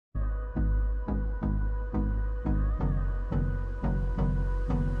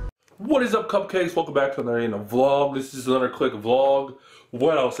What is up, cupcakes? Welcome back to another vlog. This is another quick vlog.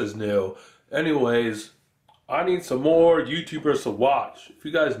 What else is new? Anyways, I need some more YouTubers to watch. If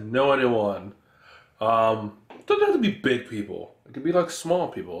you guys know anyone, it doesn't have to be big people. It could be like small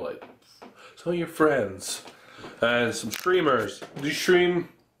people, like some of your friends and some streamers. Do you stream?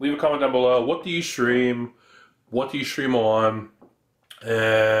 Leave a comment down below. What do you stream? What do you stream on?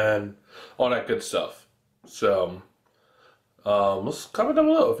 And all that good stuff. So. Let's comment down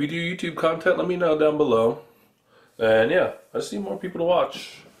below. If you do YouTube content, let me know down below. And yeah, I just need more people to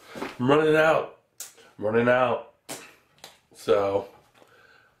watch. I'm running out. I'm running out. So,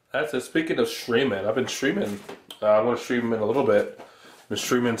 that's it. Speaking of streaming, I've been streaming. I'm going to stream in a little bit. I've been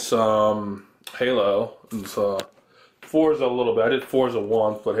streaming some Halo. And Forza a little bit. I did Forza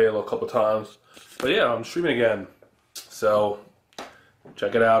once, but Halo a couple times. But yeah, I'm streaming again. So,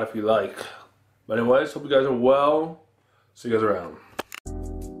 check it out if you like. But anyways, hope you guys are well. See you guys around.